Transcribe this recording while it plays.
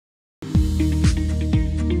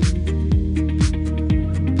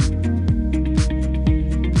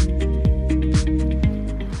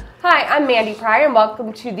Hi, I'm Mandy Pryor, and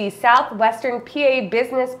welcome to the Southwestern PA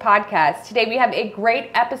Business Podcast. Today we have a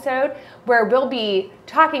great episode where we'll be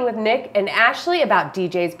talking with Nick and Ashley about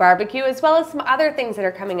DJ's Barbecue, as well as some other things that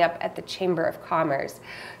are coming up at the Chamber of Commerce.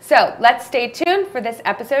 So let's stay tuned for this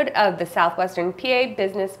episode of the Southwestern PA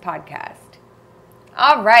Business Podcast.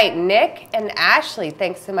 All right, Nick and Ashley,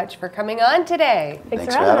 thanks so much for coming on today. Thanks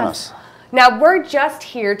for having us. Now, we're just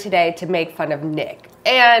here today to make fun of Nick,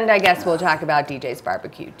 and I guess we'll talk about DJ's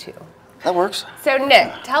Barbecue too. That works. So,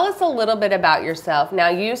 Nick, tell us a little bit about yourself. Now,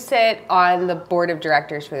 you sit on the board of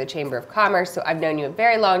directors for the Chamber of Commerce, so I've known you a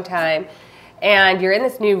very long time, and you're in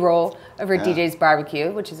this new role over at DJ's Barbecue,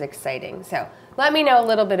 which is exciting. So, let me know a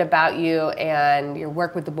little bit about you and your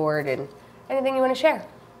work with the board and anything you want to share.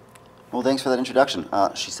 Well, thanks for that introduction.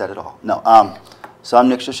 She said it all. No, so I'm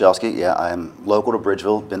Nick Ciesielski. Yeah, I'm local to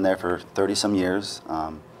Bridgeville. Been there for 30-some years.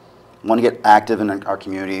 Want to get active in our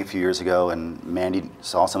community a few years ago, and Mandy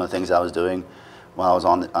saw some of the things I was doing while I was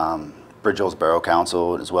on Bridgeville's Borough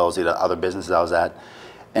Council, as well as the other businesses I was at,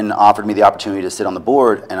 and offered me the opportunity to sit on the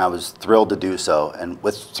board, and I was thrilled to do so. And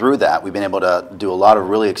through that, we've been able to do a lot of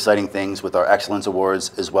really exciting things with our Excellence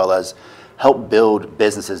Awards, as well as help build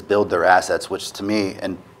businesses, build their assets, which to me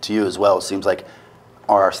and to you as well, it seems like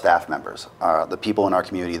are our staff members, the people in our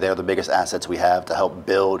community. They're the biggest assets we have to help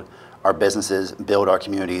build our businesses, build our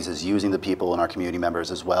communities, is using the people and our community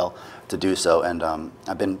members as well to do so. And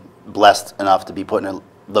I've been blessed enough to be put in a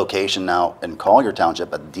location now in Collier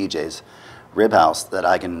Township at the DJ's Rib House that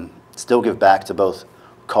I can still give back to both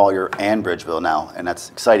Collier and Bridgeville now, and that's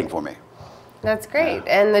exciting for me. That's great.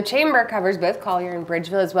 And the Chamber covers both Collier and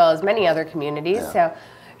Bridgeville, as well as many other communities. So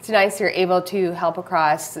it's nice you're able to help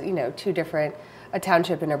across, two different, a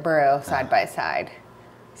township and a borough side by side.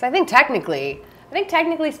 So I think technically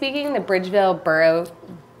speaking, the Bridgeville Borough,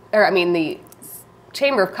 the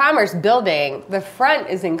Chamber of Commerce building, the front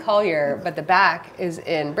is in Collier, but the back is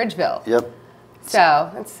in Bridgeville. Yep.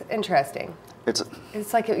 So it's interesting.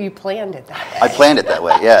 It's like you planned it that way. I planned it that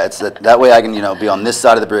way, yeah. It's that way I can, be on this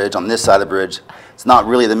side of the bridge, on this side of the bridge. It's not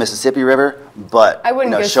really the Mississippi River, but I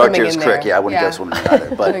wouldn't go swimming in there. Creek. Yeah, I wouldn't go swimming in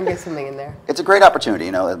either. But I wouldn't go swimming in there. It's a great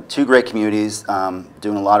opportunity, two great communities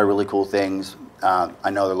doing a lot of really cool things.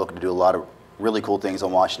 I know they're looking to do a lot of really cool things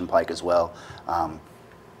on Washington Pike as well,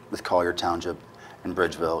 with Collier Township and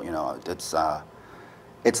Bridgeville.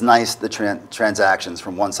 It's nice the transactions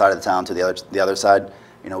from one side of the town to the other side.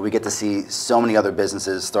 We get to see so many other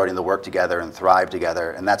businesses starting to work together and thrive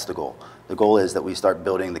together, and that's the goal. The goal is that we start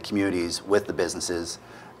building the communities with the businesses,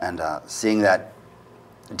 and seeing that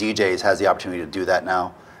DJ's has the opportunity to do that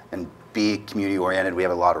now and be community oriented. We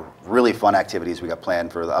have a lot of really fun activities we got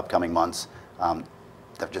planned for the upcoming months.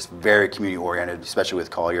 They're just very community oriented, especially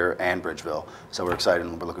with Collier and Bridgeville. So we're excited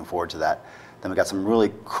and we're looking forward to that. Then we got some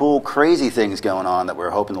really cool, crazy things going on that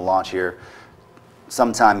we're hoping to launch here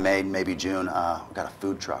sometime May, maybe June. We got a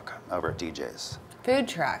food truck over at DJ's. Food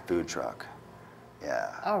truck? Food truck.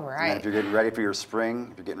 Yeah. All right. And if you're getting ready for your spring,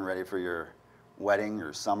 if you're getting ready for your wedding,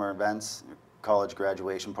 your summer events, your college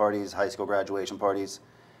graduation parties, high school graduation parties,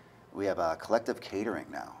 we have a collective catering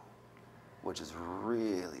now, which is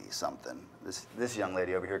really something. This young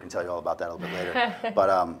lady over here can tell you all about that a little bit later.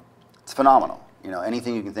 But it's phenomenal.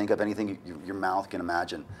 Anything you can think of, anything your mouth can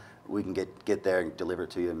imagine, we can get there and deliver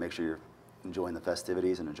it to you and make sure you're enjoying the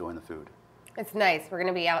festivities and enjoying the food. It's nice. We're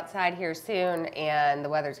going to be outside here soon, and the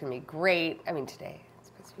weather's going to be great. Today it's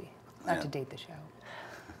supposed to be, not to date the show,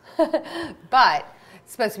 but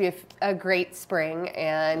it's supposed to be a great spring.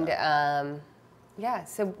 And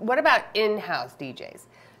so what about in-house DJs?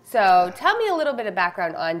 So tell me a little bit of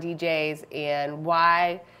background on DJs and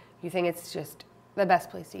why you think it's just the best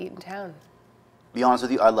place to eat in town. Be honest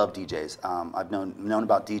with you, I love DJs. I've known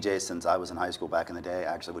about DJs since I was in high school back in the day.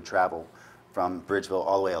 I actually would travel from Bridgeville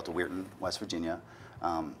all the way out to Weirton, West Virginia.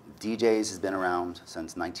 DJs has been around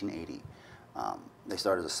since 1980. They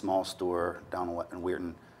started a small store down in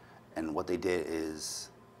Weirton, and what they did is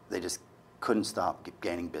they just couldn't stop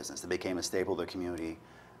gaining business. They became a staple of their community,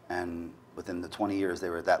 and within the 20 years they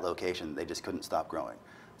were at that location, they just couldn't stop growing.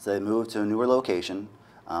 So they moved to a newer location,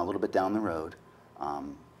 a little bit down the road,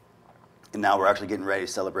 and now we're actually getting ready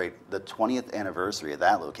to celebrate the 20th anniversary of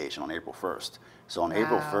that location on April 1st. So on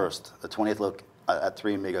April 1st, the 20th look at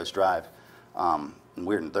Three Amigos Drive in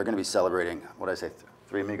Weirton, they're going to be celebrating, what did I say,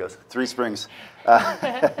 Three Amigos, Three Springs.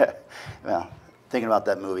 Well, thinking about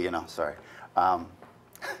that movie, sorry.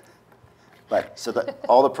 But so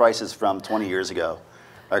all the prices from 20 years ago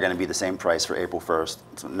are going to be the same price for April 1st.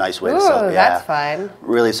 It's a nice way to celebrate. That's fun.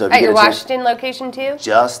 Really, so if at your Washington location too?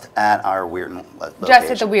 Just at our Weirton location.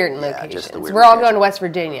 Just at the Weirton location. Just the Weirton so we're all going to West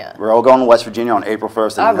Virginia. We're all going to West Virginia on April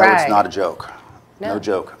 1st, and no, it's not a joke. No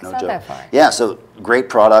joke. No it's not joke. that far. Yeah. So great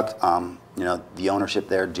product. You know, the ownership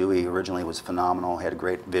there, Dewey, originally was phenomenal. He had a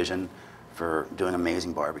great vision for doing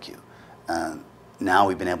amazing barbecue. And now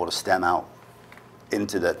we've been able to stem out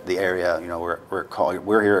into the area. You know, we're at Collier.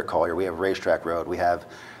 We're here at Collier. We have Racetrack Road. We have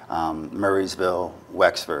Murraysville,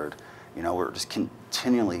 Wexford. You know, we're just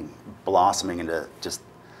continually blossoming into just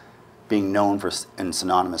being known for and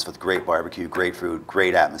synonymous with great barbecue, great food,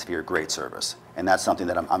 great atmosphere, great service. And that's something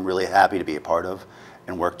that I'm really happy to be a part of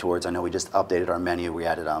and work towards. I know we just updated our menu. We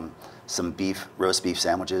added some roast beef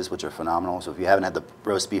sandwiches, which are phenomenal. So if you haven't had the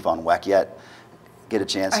roast beef on weck yet, get a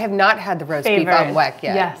chance. I have not had the roast beef on weck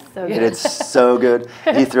yet. Yes, so good. It's so good.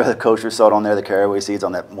 You throw the kosher salt on there, the caraway seeds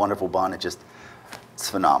on that wonderful bun. It's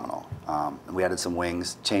phenomenal. And we added some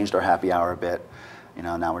wings, changed our happy hour a bit. You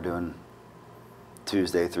know, now we're doing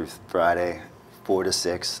Tuesday through Friday, 4 to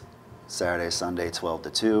 6, Saturday, Sunday, 12 to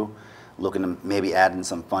 2. Looking to maybe add in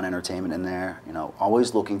some fun entertainment in there. You know,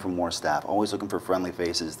 always looking for more staff, always looking for friendly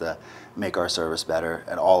faces to make our service better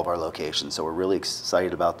at all of our locations. So we're really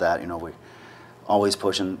excited about that. You know, we always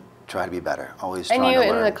pushing, try to be better. Always trying to learn. And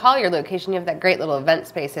you, in the Collier location, you have that great little event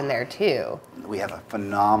space in there too. We have a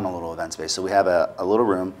phenomenal little event space. So we have a little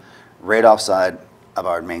room right offside of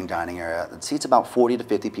our main dining area. It seats about 40 to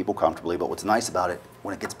 50 people comfortably, but what's nice about it,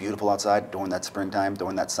 when it gets beautiful outside during that springtime,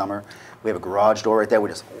 during that summer, we have a garage door right there. We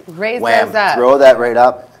just raise those up. Throw that right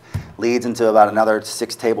up. Leads into about another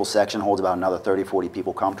 6-table section, holds about another 30, 40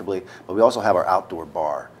 people comfortably. But we also have our outdoor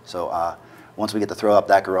bar. So once we get to throw up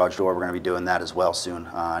that garage door, we're going to be doing that as well soon.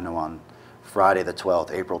 I know on Friday the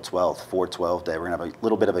 12th, April 12th, 4/12 day, we're going to have a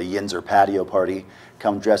little bit of a Yinzer patio party.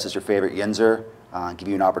 Come dress as your favorite Yinzer. Give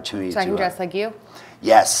you an opportunity to... So I can dress like you?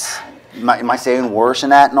 Yes. Am I saying worse than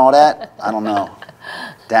that and all that? I don't know.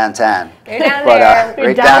 Downtown. You're down there.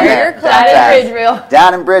 Right down there. Down in Bridgeville.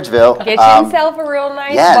 Down in Bridgeville. Get yourself a real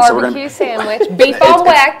nice barbecue sandwich. Beef on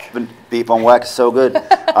weck. Beef on weck, so good.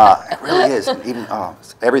 It really is. Even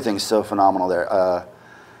everything's so phenomenal there.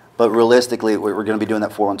 But realistically, we're going to be doing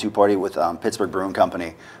that 4-on-2 party with Pittsburgh Brewing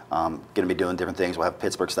Company. Going to be doing different things. We'll have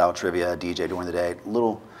Pittsburgh-style trivia, DJ during the day.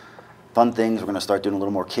 Little fun things. We're going to start doing a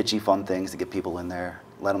little more kitschy fun things to get people in there.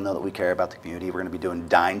 Let them know that we care about the community. We're going to be doing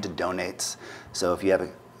dine to donates. So if you have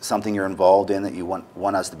something you're involved in that you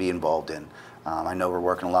want us to be involved in. I know we're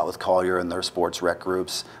working a lot with Collier and their sports rec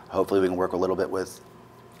groups. Hopefully we can work a little bit with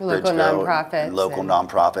local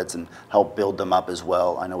nonprofits and help build them up as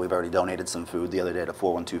well. I know we've already donated some food the other day to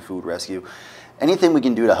 412 Food Rescue. Anything we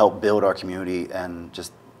can do to help build our community and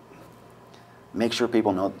just make sure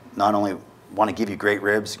people know, not only want to give you great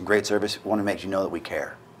ribs and great service, we want to make you know that we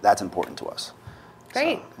care. That's important to us.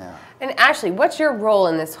 Great. So, yeah. And Ashley, what's your role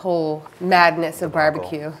in this whole madness of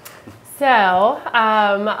barbecue? So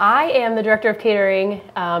I am the director of catering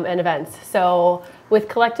and events. So with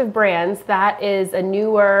Collective Brands, that is a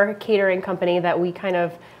newer catering company that we kind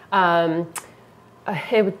of,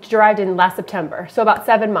 it derived in last September, so about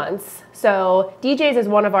 7 months. So DJ's is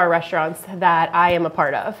one of our restaurants that I am a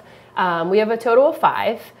part of. We have a total of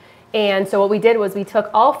 5. And so what we did was we took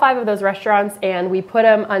all 5 of those restaurants and we put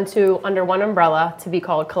them under one umbrella to be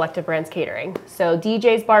called Collective Brands Catering. So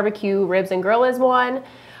DJ's Barbecue Ribs and Grill is one.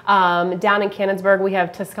 Down in Canonsburg, we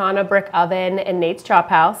have Toscana Brick Oven and Nate's Chop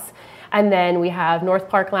House. And then we have North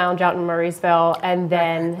Park Lounge out in Murraysville, and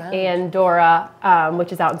then Andorra,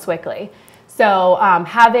 which is out in Swickley. So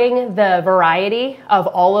having the variety of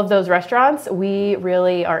all of those restaurants, we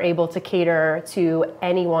really are able to cater to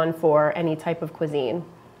anyone for any type of cuisine.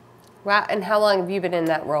 Wow, and how long have you been in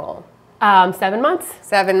that role? 7 months.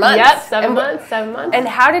 7 months? Yep, 7 months, 7 months. And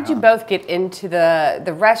how did you both get into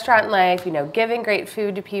the restaurant life, giving great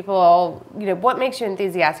food to people? What makes you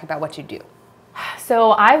enthusiastic about what you do?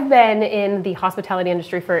 So I've been in the hospitality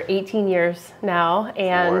industry for 18 years now.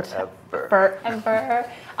 And forever.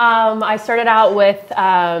 I started out with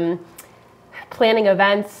planning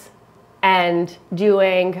events and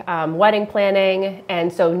doing wedding planning,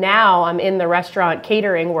 and so now I'm in the restaurant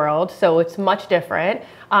catering world, so it's much different.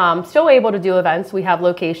 Still able to do events. We have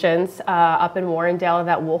locations up in Warrendale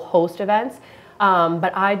that will host events,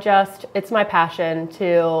 but it's my passion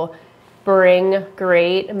to bring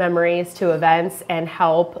great memories to events and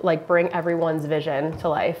help bring everyone's vision to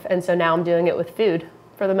life. And so now I'm doing it with food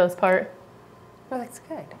for the most part. Well, that's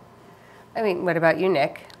good. I mean, what about you,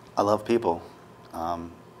 Nick? I love people.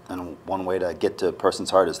 And one way to get to a person's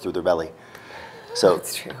heart is through their belly. So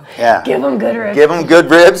that's true. Yeah. Give them good ribs. Give them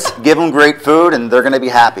good ribs. Give them great food, and they're going to be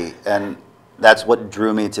happy. And that's what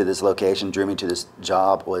drew me to this location. Drew me to this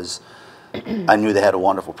job was I knew they had a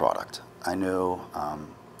wonderful product. I knew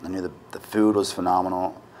the food was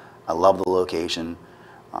phenomenal. I love the location.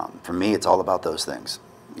 For me, it's all about those things.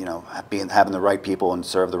 having the right people and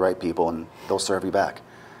serve the right people, and they'll serve you back.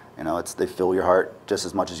 They fill your heart just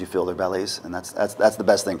as much as you fill their bellies, and that's the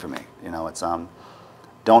best thing for me. It's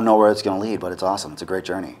don't know where it's going to lead, but it's awesome. It's a great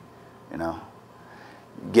journey. You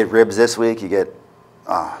get ribs this week, you get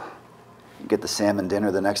the salmon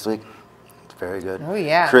dinner the next week. It's very good. Oh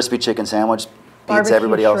yeah. Crispy chicken sandwich beats Barbecue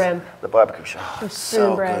everybody shrimp. else. The barbecue shrimp.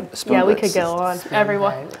 Spoon bread. Good. Spoon Yeah, we bread. could go on.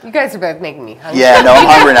 Everyone. You guys are both making me hungry. Yeah, no, I'm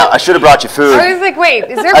hungry now. I should have brought you food. I was like, wait,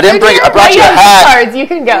 is there I didn't food bring. here? I brought you a hat. Cards, you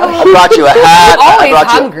can go. I brought you a hat. Always I brought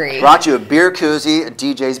hungry. Brought you a beer koozie, a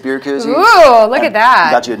DJ's beer koozie. Ooh, look at that.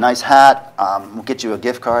 Got you a nice hat. We'll get you a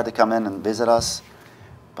gift card to come in and visit us.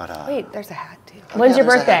 But Wait, there's a hat too. When's your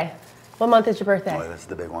there's a birthday? What month is your birthday? boy, that's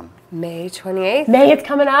the big one. May 28th. May, it's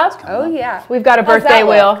coming up? Oh yeah. We've got a How's birthday that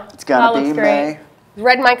wheel. look? It's gonna That be looks great. May.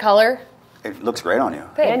 Red my color. It looks great on you.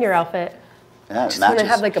 Thanks. And your outfit. Yeah, it Just want to matches.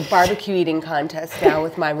 have like a barbecue eating contest now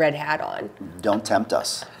with my red hat on. Don't tempt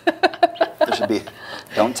us. There should be.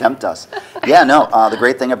 Don't tempt us. Yeah, no. The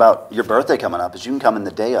great thing about your birthday coming up is you can come in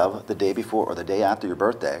the day of, the day before, or the day after your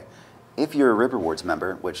birthday. If you're a Rib Rewards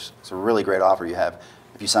member, which is a really great offer you have.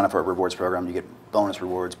 If you sign up for a rewards program, you get bonus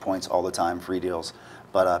rewards, points all the time, free deals.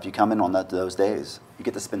 But if you come in on those days, you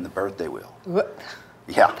get to spin the birthday wheel.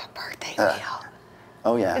 Yeah. Birthday wheel.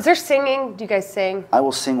 Oh yeah. Is there singing? Do you guys sing? I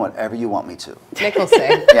will sing whatever you want me to. Nick will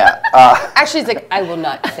sing. Yeah. Actually, he's like, I will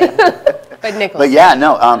not sing. But Nick will But sing. yeah,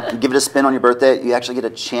 no. Give it a spin on your birthday. You actually get a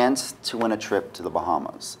chance to win a trip to the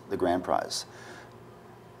Bahamas, the grand prize.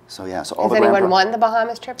 So yeah. So all Has the grand anyone pri- won the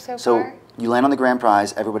Bahamas trip so So far? you land on the grand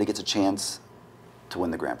prize. Everybody gets a chance to win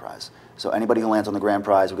the grand prize. So anybody who lands on the grand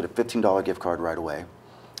prize will get a $15 gift card right away.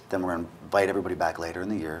 Then we're going to invite everybody back later in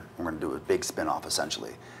the year. And we're going to do a big spin-off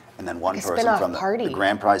essentially. And then one Like a person spin-off from party. the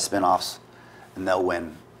grand prize spin-offs, and they'll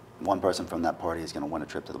win. One person from that party is going to win a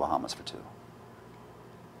trip to the Bahamas for 2. So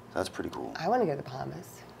that's pretty cool. I want to go to the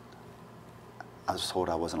Bahamas. I was told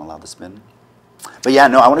I wasn't allowed to spin. But yeah,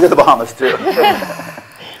 no, I want to go to the Bahamas too.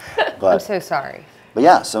 I'm but, so sorry. but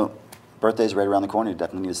yeah, so birthday's right around the corner. You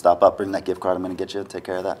definitely need to stop up, bring that gift card I'm going to get you, take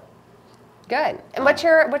care of that. Good. And what's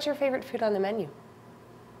your favorite food on the menu?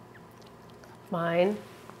 Mine.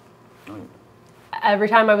 Every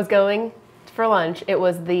time I was going for lunch, it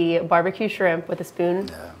was the barbecue shrimp with a spoon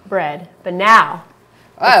bread. But now,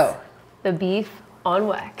 Oh, the beef on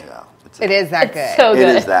weck. Yeah, it is that good. So It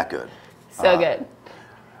good. is that good. So good.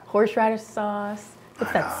 Horseradish sauce.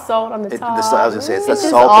 It's that salt on the top. I was going to say, it's that It just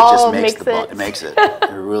salt all that just makes makes it makes it.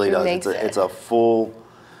 It really does. makes it. It's a full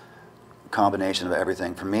combination of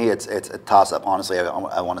everything. For me, it's a toss-up. Honestly,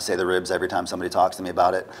 I want to say the ribs every time somebody talks to me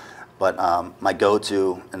about it. But my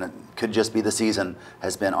go-to, and it could just be the season,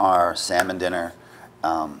 has been our salmon dinner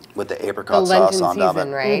with the apricot The Lenten sauce on top of season,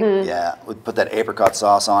 it. right? Mm-hmm. Yeah, we put that apricot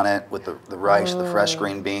sauce on it with the rice, the fresh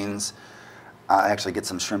green beans. I actually get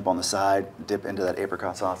some shrimp on the side, dip into that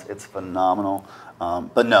apricot sauce. It's phenomenal.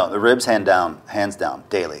 But no, the ribs hands down,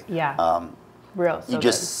 daily. Yeah. Real. So You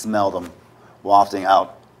just smell them wafting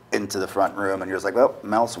out into the front room, and you're just like, well,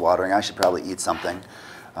 mouth's watering. I should probably eat something.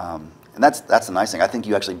 And that's the nice thing. I think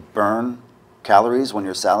you actually burn calories when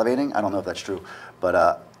you're salivating. I don't know if that's true,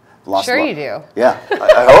 but lost Sure a lot. you do. Yeah,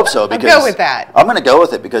 I hope so. Because go with that. I'm going to go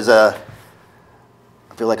with it because I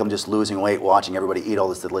feel like I'm just losing weight watching everybody eat all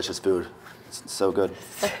this delicious food. It's so good.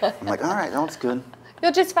 I'm like, all right, no, it's good.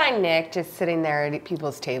 You'll just find Nick just sitting there at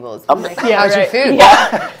people's tables. I'm- Like, Yeah, how's right. your food?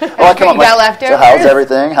 Yeah. Oh, I come up You got like, so leftovers? how's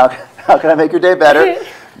everything? How can I make your day better?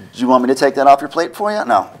 Do you want me to take that off your plate for you?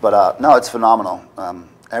 No, but no, it's phenomenal.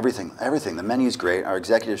 Everything. The menu's great. Our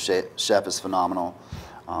executive chef is phenomenal.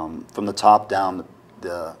 From the top down,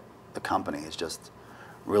 the company is just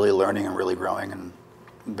really learning and really growing and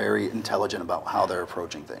very intelligent about how they're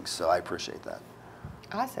approaching things. So I appreciate that.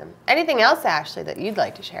 Awesome. Anything else, Ashley, that you'd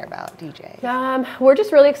like to share about DJ? We're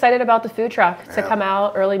just really excited about the food truck to Yeah. come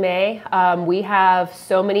out early May. We have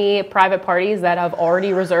so many private parties that have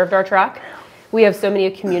already reserved our truck. We have so many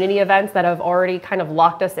community events that have already kind of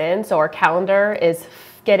locked us in. So our calendar is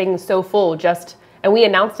getting so full and we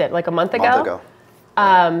announced it like a month ago.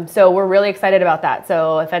 So we're really excited about that.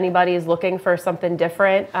 So if anybody is looking for something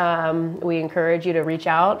different, we encourage you to reach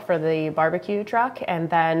out for the barbecue truck. And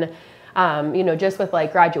then, just with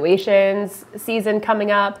like graduations season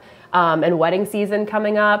coming up and wedding season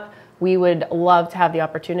coming up, we would love to have the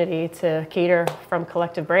opportunity to cater from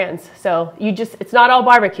Collective Brands. So it's not all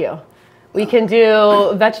barbecue. We can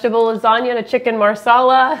do vegetable lasagna and a chicken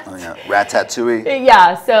marsala. Oh yeah, ratatouille.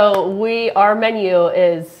 Yeah, so our menu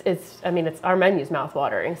our menu's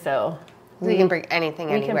mouthwatering. So We can bring anything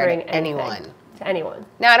we can anywhere bring to anything anyone. to anyone.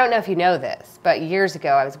 Now, I don't know if you know this, but years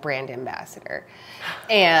ago I was brand ambassador.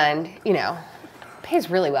 And, pays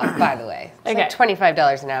really well, by the way. It's Okay. like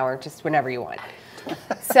 $25 an hour, just whenever you want.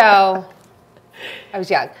 So I was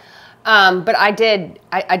young. But I did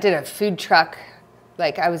a food truck.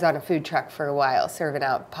 Like, I was on a food truck for a while, serving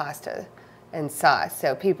out pasta and sauce.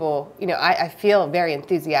 So people, I feel very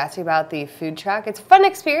enthusiastic about the food truck. It's a fun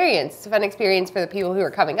experience. It's a fun experience for the people who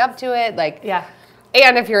are coming up to it. Like, Yeah.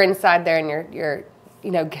 And if you're inside there and you're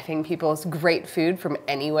giving people great food from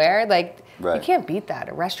anywhere, like, Right. you can't beat that.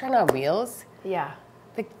 A restaurant on wheels, Yeah.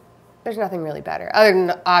 like, there's nothing really better. Other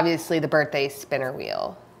than, obviously, the birthday spinner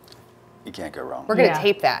wheel. You can't go wrong. We're going to Yeah.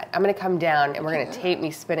 tape that. I'm going to come down and we're going to tape me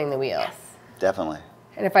spinning the wheel. Definitely.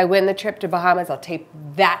 And if I win the trip to Bahamas, I'll tape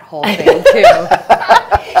that whole thing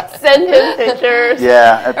too. Send him pictures.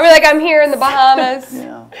 Yeah. I'll be like, I'm here in the Bahamas,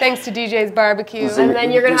 Yeah. thanks to DJ's Barbecue. And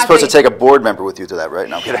then you're gonna have supposed to to take a board member with you to that, right?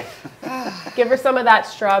 No, I'm kidding. Give her some of that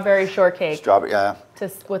strawberry shortcake Strawberry, yeah.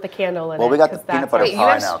 with a candle in it. Well, we got the 'cause peanut that's butter Wait, you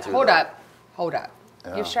pie have, now, too. hold though. up.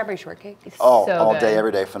 You Yeah. have strawberry shortcake? Oh, so all good. day,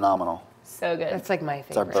 every day, phenomenal. So good. That's like my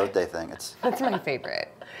It's our favorite. birthday thing. It's That's my favorite.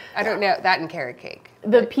 I don't know, that and carrot cake.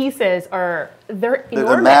 The pieces they're they're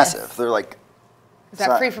enormous. massive. They're like, Is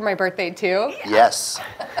that free for my birthday too? yes.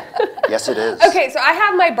 Yes, it is. Okay, so I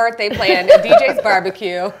have my birthday planned at DJ's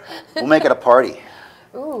Barbecue. We'll make it a party.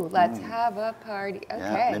 Ooh, let's have a party. Okay.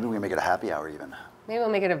 Yeah, maybe we can make it a happy hour even. Maybe we'll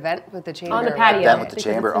make an event with the chamber. On the patio. Event with the because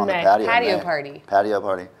chamber it's in on the May. patio. Patio man. party. Patio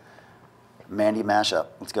party. Mandy mashup.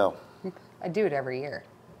 Let's go. I do it every year.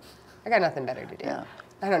 I got nothing better to do. Yeah.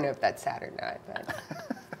 I don't know if that's sad or not,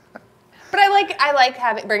 but I like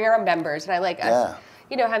having bring our own members, and I like us,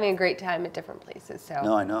 having a great time at different places. So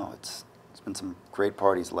No, I know. It's been some great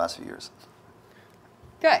parties the last few years.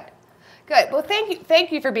 good. Well,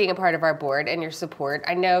 thank you for being a part of our board and your support.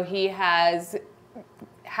 I know he has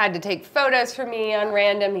had to take photos for me on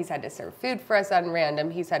random. He's had to serve food for us on random.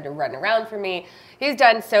 He's had to run around for me. He's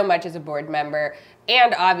done so much as a board member.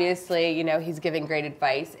 And obviously, he's giving great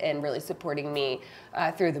advice and really supporting me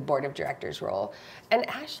through the board of directors role. And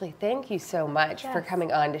Ashley, thank you so much for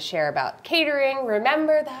coming on to share about catering.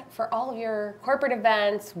 Remember that for all of your corporate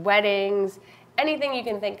events, weddings, anything you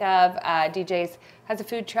can think of, DJ's has a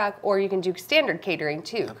food truck, or you can do standard catering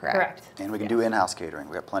too, correct? And we can do in-house catering.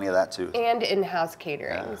 We got plenty of that too. And in-house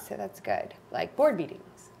catering, so that's good. Like board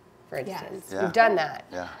meetings, for instance. Yeah. We've done that.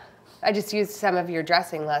 Yeah. I just used some of your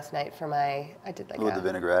dressing last night for I did like With the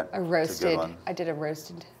vinaigrette. a It's a good roasted, one. I did a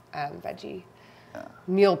roasted veggie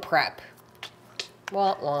meal prep.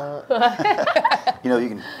 Wah, wah. You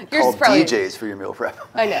can Yours call is probably- DJs for your meal prep.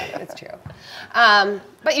 I know, that's true.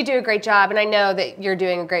 But you do a great job, and I know that you're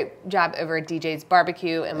doing a great job over at DJ's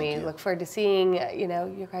Barbecue, and we look forward to seeing,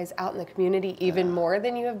 you guys out in the community even more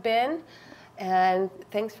than you have been. And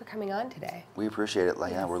thanks for coming on today. We appreciate it.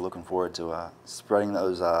 We're looking forward to spreading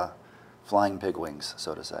those flying pig wings,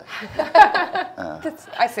 so to say.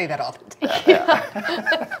 I say that all the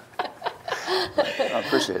time. I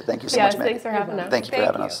appreciate it. Thank you so much, Maggie. Thanks for having us. Thank you for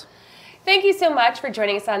having us. Thank you so much for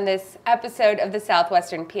joining us on this episode of the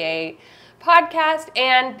Southwestern PA podcast.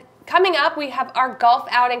 And coming up, we have our golf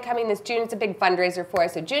outing coming this June. It's a big fundraiser for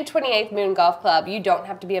us. So June 28th, Moon Golf Club. You don't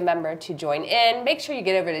have to be a member to join in. Make sure you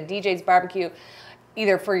get over to DJ's Barbecue,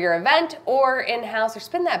 either for your event or in-house, or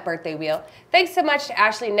spin that birthday wheel. Thanks so much to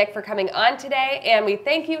Ashley and Nick for coming on today. And we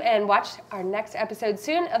thank you, and watch our next episode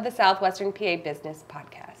soon of the Southwestern PA Business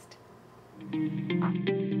Podcast.